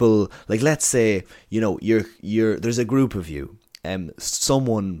people... Like, let's say, you know, you're there's a group of you.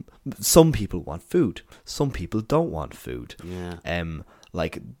 Some people want food. Some people don't want food. Yeah.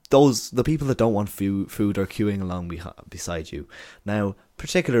 Like the people that don't want food are queuing along beside you. Now,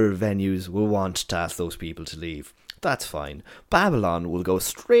 particular venues will want to ask those people to leave. That's fine. Babylon will go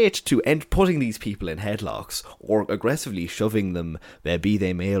straight to putting these people in headlocks or aggressively shoving them, be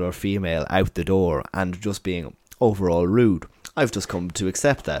they male or female, out the door and just being overall rude. I've just come to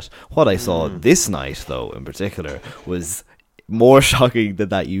accept that. What I saw this night, though, in particular, was more shocking than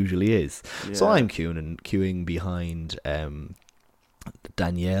that usually is. Yeah. So I'm queuing behind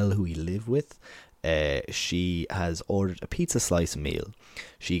Danielle, who we live with. She has ordered a pizza slice meal.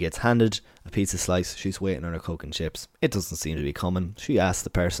 She gets handed a pizza slice. She's waiting on her Coke and chips. It doesn't seem to be coming. She asks the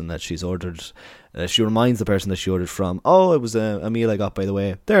person that she's ordered. She reminds the person that she ordered from, "Oh, it was a meal I got, by the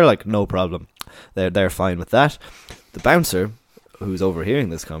way." They're like, "No problem." They're fine with that. The bouncer, who's overhearing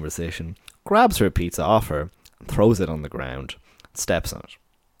this conversation, grabs her pizza off her and throws it on the ground. Steps on it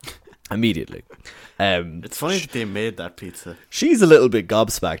immediately. It's funny that they made that pizza. She's a little bit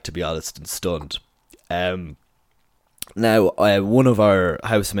gobsmacked, to be honest, and stunned. Now, one of our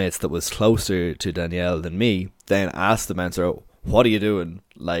housemates that was closer to Danielle than me then asked the bouncer, "What are you doing?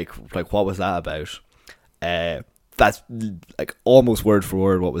 Like, what was that about?" That's like almost word for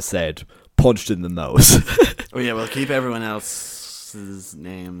word what was said. Punched in the nose. Oh yeah, well, keep everyone else's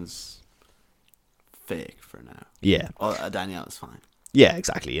names fake for now. Yeah. Oh, Danielle is fine. Yeah,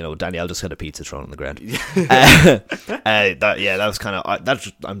 exactly. You know, Danielle just had a pizza thrown on the ground. That was kind of...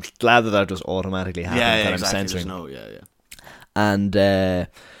 I'm glad that just automatically happened. Yeah, that exactly. I'm censoring. Yeah. And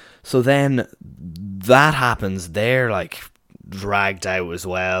so then that happens. They're like dragged out as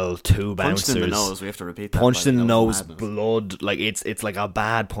well. 2 bouncers. Punched in the nose. We have to repeat that. Punched in the nose, blood. Like it's like a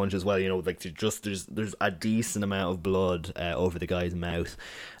bad punch as well. You know, like there's a decent amount of blood over the guy's mouth.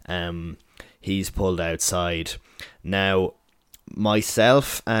 He's pulled outside. Now,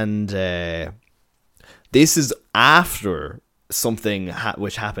 myself and this is after something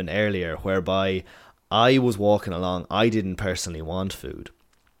which happened earlier, whereby I was walking along. I didn't personally want food,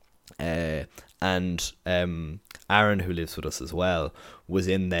 and Aaron, who lives with us as well, was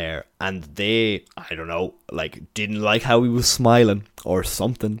in there, and they, I don't know, like, didn't like how he was smiling or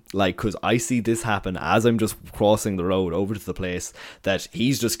something, like, because I see this happen as I'm just crossing the road over to the place, that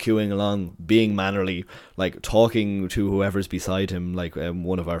he's just queuing along, being mannerly, like, talking to whoever's beside him, like,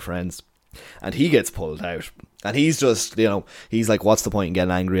 one of our friends. And he gets pulled out. And he's just, you know, he's like, what's the point in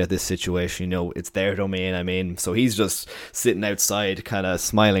getting angry at this situation? You know, it's their domain, I mean. So he's just sitting outside, kind of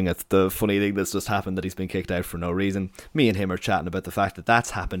smiling at the funny thing that's just happened, that he's been kicked out for no reason. Me and him are chatting about the fact that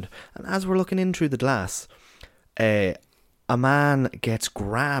that's happened. And as we're looking in through the glass, a man gets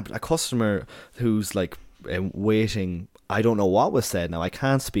grabbed. A customer who's like waiting. I don't know what was said. Now, I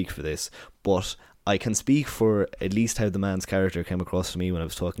can't speak for this, but I can speak for at least how the man's character came across to me when I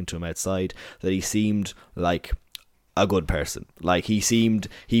was talking to him outside, that he seemed like a good person. Like, he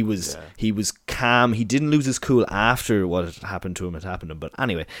was calm. He didn't lose his cool after what had happened to him had happened to him. But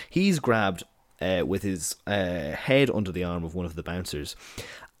anyway, he's grabbed with his head under the arm of one of the bouncers.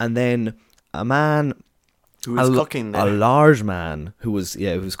 And then a man, who was cooking there. A large man who was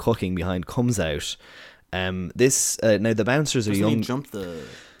cooking behind, comes out. Now the bouncers are young.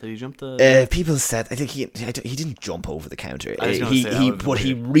 Did he jump the... people said, I think he didn't jump over the counter. But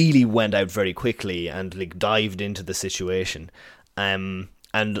he really went out very quickly and like dived into the situation. And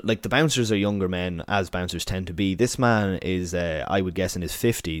like the bouncers are younger men, as bouncers tend to be. This man is, I would guess, in his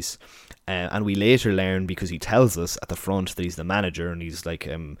 50s. And we later learn, because he tells us at the front that he's the manager, and he's like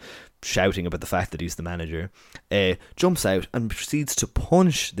shouting about the fact that he's the manager, jumps out and proceeds to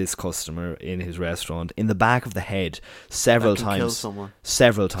punch this customer in his restaurant in the back of the head several times. Kill someone.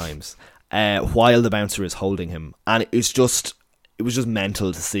 Several times, while the bouncer is holding him. And it was just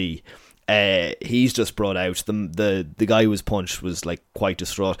mental to see. He's just brought out. The guy who was punched was like quite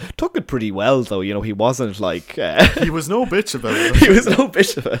distraught. Took it pretty well though, you know. He wasn't like he was no bitch about it. He was no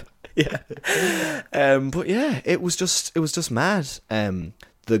bitch about it. Yeah. But yeah, it was just mad.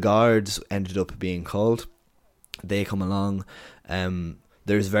 The guards ended up being called. They come along. The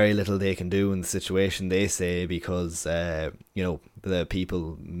there's very little they can do in the situation, they say, because the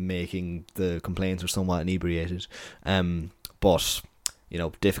people making the complaints are somewhat inebriated. But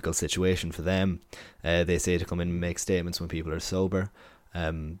difficult situation for them. They say to come in and make statements when people are sober.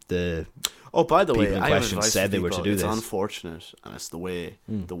 By the way, people in I have question advice said for they were people. to do it's this. unfortunate, and it's the way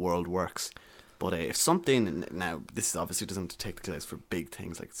the world works. But if something, now this obviously doesn't take the place for big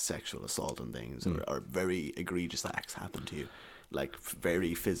things like sexual assault and things, or very egregious acts happen to you, like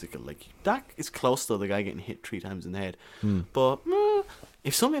very physical, like that is close to the guy getting hit 3 times in the head. But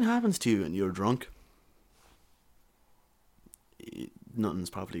if something happens to you and you're drunk, nothing's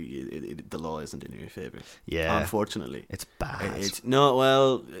probably the law isn't in your favour. Yeah, unfortunately, it's bad. It's no,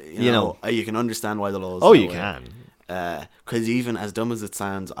 well, you know, you can understand why the law is. Oh, you can. Because even as dumb as it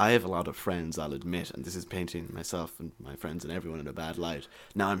sounds, I have a lot of friends, I'll admit, and this is painting myself and my friends and everyone in a bad light.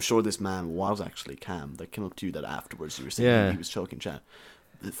 Now, I'm sure this man was actually calm. That came up to you that afterwards you were saying he was choking chat.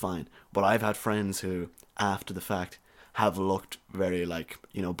 Fine. But I've had friends who, after the fact, have looked very like,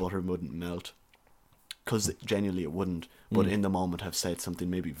 butter wouldn't melt. Because genuinely it wouldn't. But in the moment have said something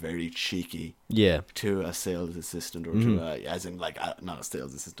maybe very cheeky to a sales assistant or to as in like, not a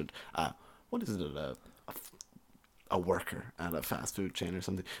sales assistant, what is it, a worker at a fast food chain or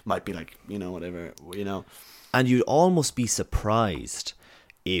something, might be like, whatever, And you'd almost be surprised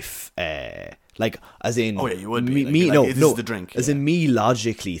if, like, as in, you would be. This is the drink. As in me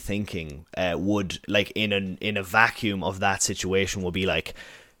logically thinking, would, like, in a vacuum of that situation, would be like,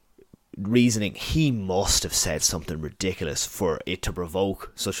 reasoning, he must have said something ridiculous for it to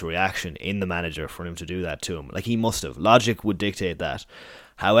provoke such a reaction in the manager for him to do that to him. Like, he must have. Logic would dictate that.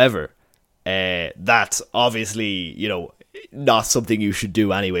 However, that's obviously, not something you should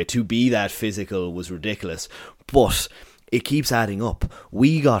do anyway. To be that physical was ridiculous. But it keeps adding up.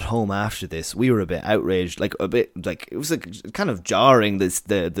 We got home after this. We were a bit outraged, like it was like kind of jarring.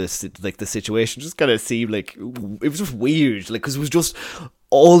 The situation just kind of seemed like it was just weird, like, because it was just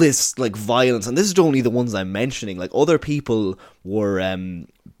all this like violence, and this is only the ones I'm mentioning. Like, other people were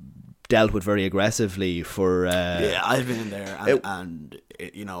dealt with very aggressively for. I've been in there, and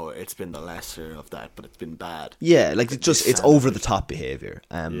it's been the lesser of that, but it's been bad. Yeah, like it's over the top behavior.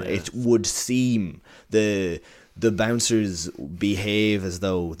 It would seem the bouncers behave as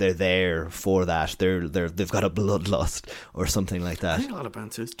though they're there for that. They've got a bloodlust or something like that. I think a lot of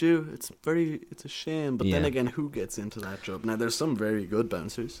bouncers do. It's a shame, but then again, who gets into that job? Now, there's some very good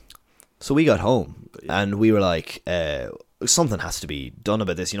bouncers. So we got home and we were like, something has to be done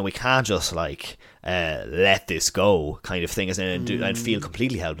about this. We can't just like let this go, kind of thing, and feel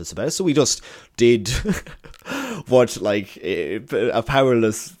completely helpless about it. So we just did what, like, it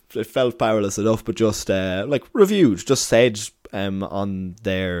felt powerless enough, but just like reviewed, just said on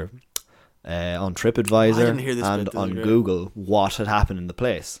their on TripAdvisor and on Google what had happened in the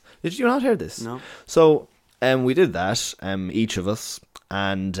place. Did you not hear this? No. So we did that, each of us,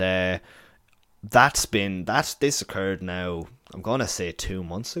 and this occurred now, I'm gonna say 2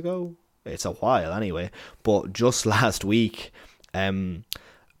 months ago. It's a while anyway, but just last week,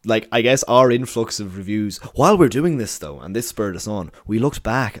 like, I guess our influx of reviews while we're doing this though, and this spurred us on, we looked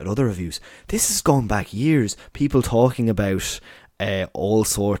back at other reviews. This is going back years, people talking about all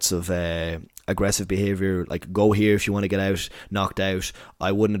sorts of aggressive behaviour, like, go here if you want to get out knocked out,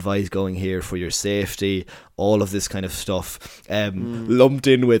 I wouldn't advise going here for your safety, all of this kind of stuff, lumped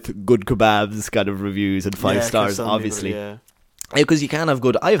in with good kebabs kind of reviews and 5 stars, obviously. Because you can have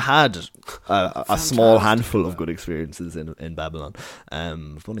good. I've had a small handful of good experiences in Babylon.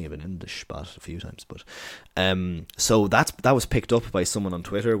 I've only been in the spot a few times, but so that was picked up by someone on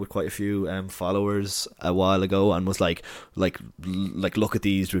Twitter with quite a few followers a while ago, and was like look at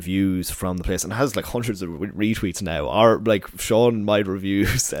these reviews from the place, and it has like hundreds of retweets now. Or like Sean, my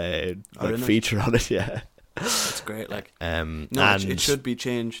reviews feature on it. Yeah, that's great. Like, and it should be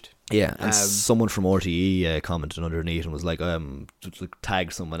changed. Yeah, and someone from RTE commented underneath and was like,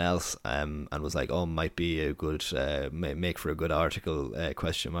 tagged someone else, and was like, might be a good, make for a good article,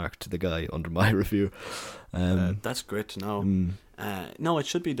 question mark, to the guy under my review. That's great to know. No, it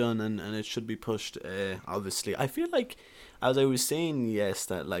should be done, and it should be pushed, obviously. I feel like, as I was saying, yes,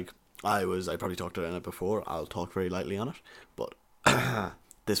 that like, I probably talked about it before, I'll talk very lightly on it, but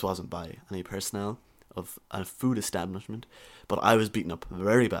this wasn't by any personnel of a food establishment, but I was beaten up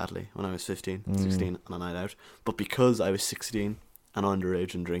very badly when I was 16, 16 on a night out. But because I was 16 and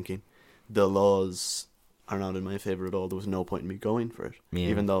underage and drinking, the laws are not in my favour at all. There was no point in me going for it,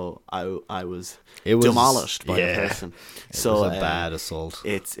 even though I was demolished by a person. It was a bad assault.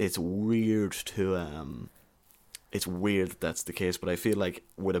 It's weird to it's weird that's the case, but I feel like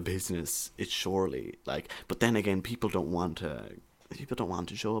with a business, it's surely like. But then again, people don't want to people don't want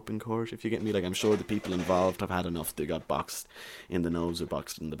to show up in court. If you get me, like I'm sure the people involved have had enough. They got boxed in the nose or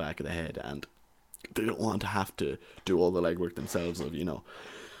boxed in the back of the head, and they don't want to have to do all the legwork themselves of, you know,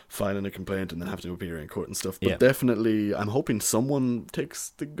 filing a complaint and then have to appear in court and stuff. But definitely, I'm hoping someone takes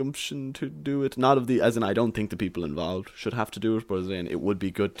the gumption to do it. Not of the, as in, I don't think the people involved should have to do it, but as in, it would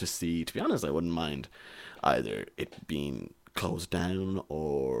be good to see. To be honest, I wouldn't mind either it being closed down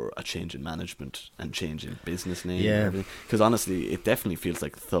or a change in management and change in business name. Yeah. Because honestly, it definitely feels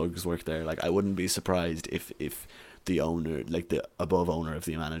like thugs work there. Like, I wouldn't be surprised if the owner, like the above owner of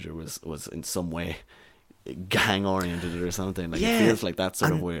the manager, was in some way gang oriented or something. Like, it feels like that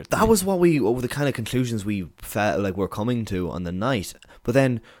sort of weird. That was what the kind of conclusions we felt like we're coming to on the night. But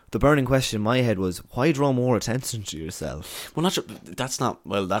then the burning question in my head was, why draw more attention to yourself? Well, not sure. That's not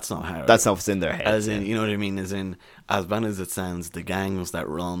how. That's not what's in their head. As in, you know what I mean? As in, as bad as it sounds, the gangs that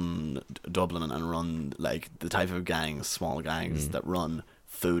run Dublin and run, like, the type of gangs, small gangs that run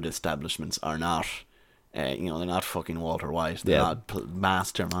food establishments are not. You know, they're not fucking Walter White. They're not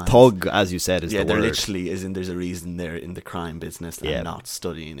masterminds. Thug, as you said, is the word. Yeah, they're literally, as in, there's a reason they're in the crime business and not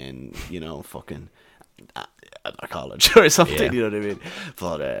studying in, you know, fucking a college or something, you know what I mean?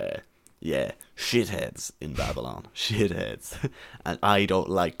 But, yeah, shitheads in Babylon. Shitheads. And I don't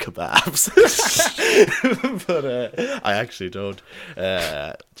like kebabs. But I actually don't.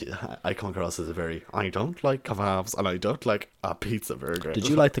 I come across as I don't like kebabs and I don't like a pizza burger. Did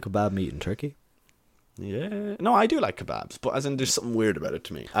you like the kebab meat in Turkey? Yeah, no, I do like kebabs, but as in, there's something weird about it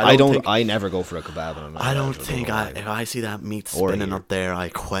to me. I never go for a kebab. I don't think if I see that meat spinning up there, I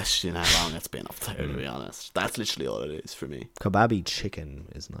question how long it's been up there. To be honest, that's literally all it is for me. Kebabi chicken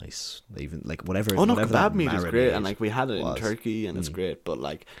is nice, even like whatever. Oh no, whatever kebab meat is great, and like we had it in was. Turkey, and it's great. But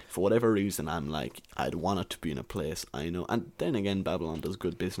like for whatever reason, I'm like, I'd want it to be in a place I know. And then again, Babylon does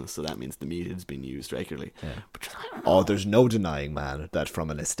good business, so that means the meat is being used regularly. Yeah. But I don't know. Oh, there's no denying, man, that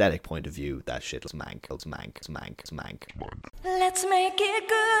from an aesthetic point of view, that shit was mank. Let's make it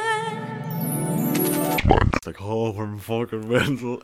good. It's like, oh, we're fucking mental.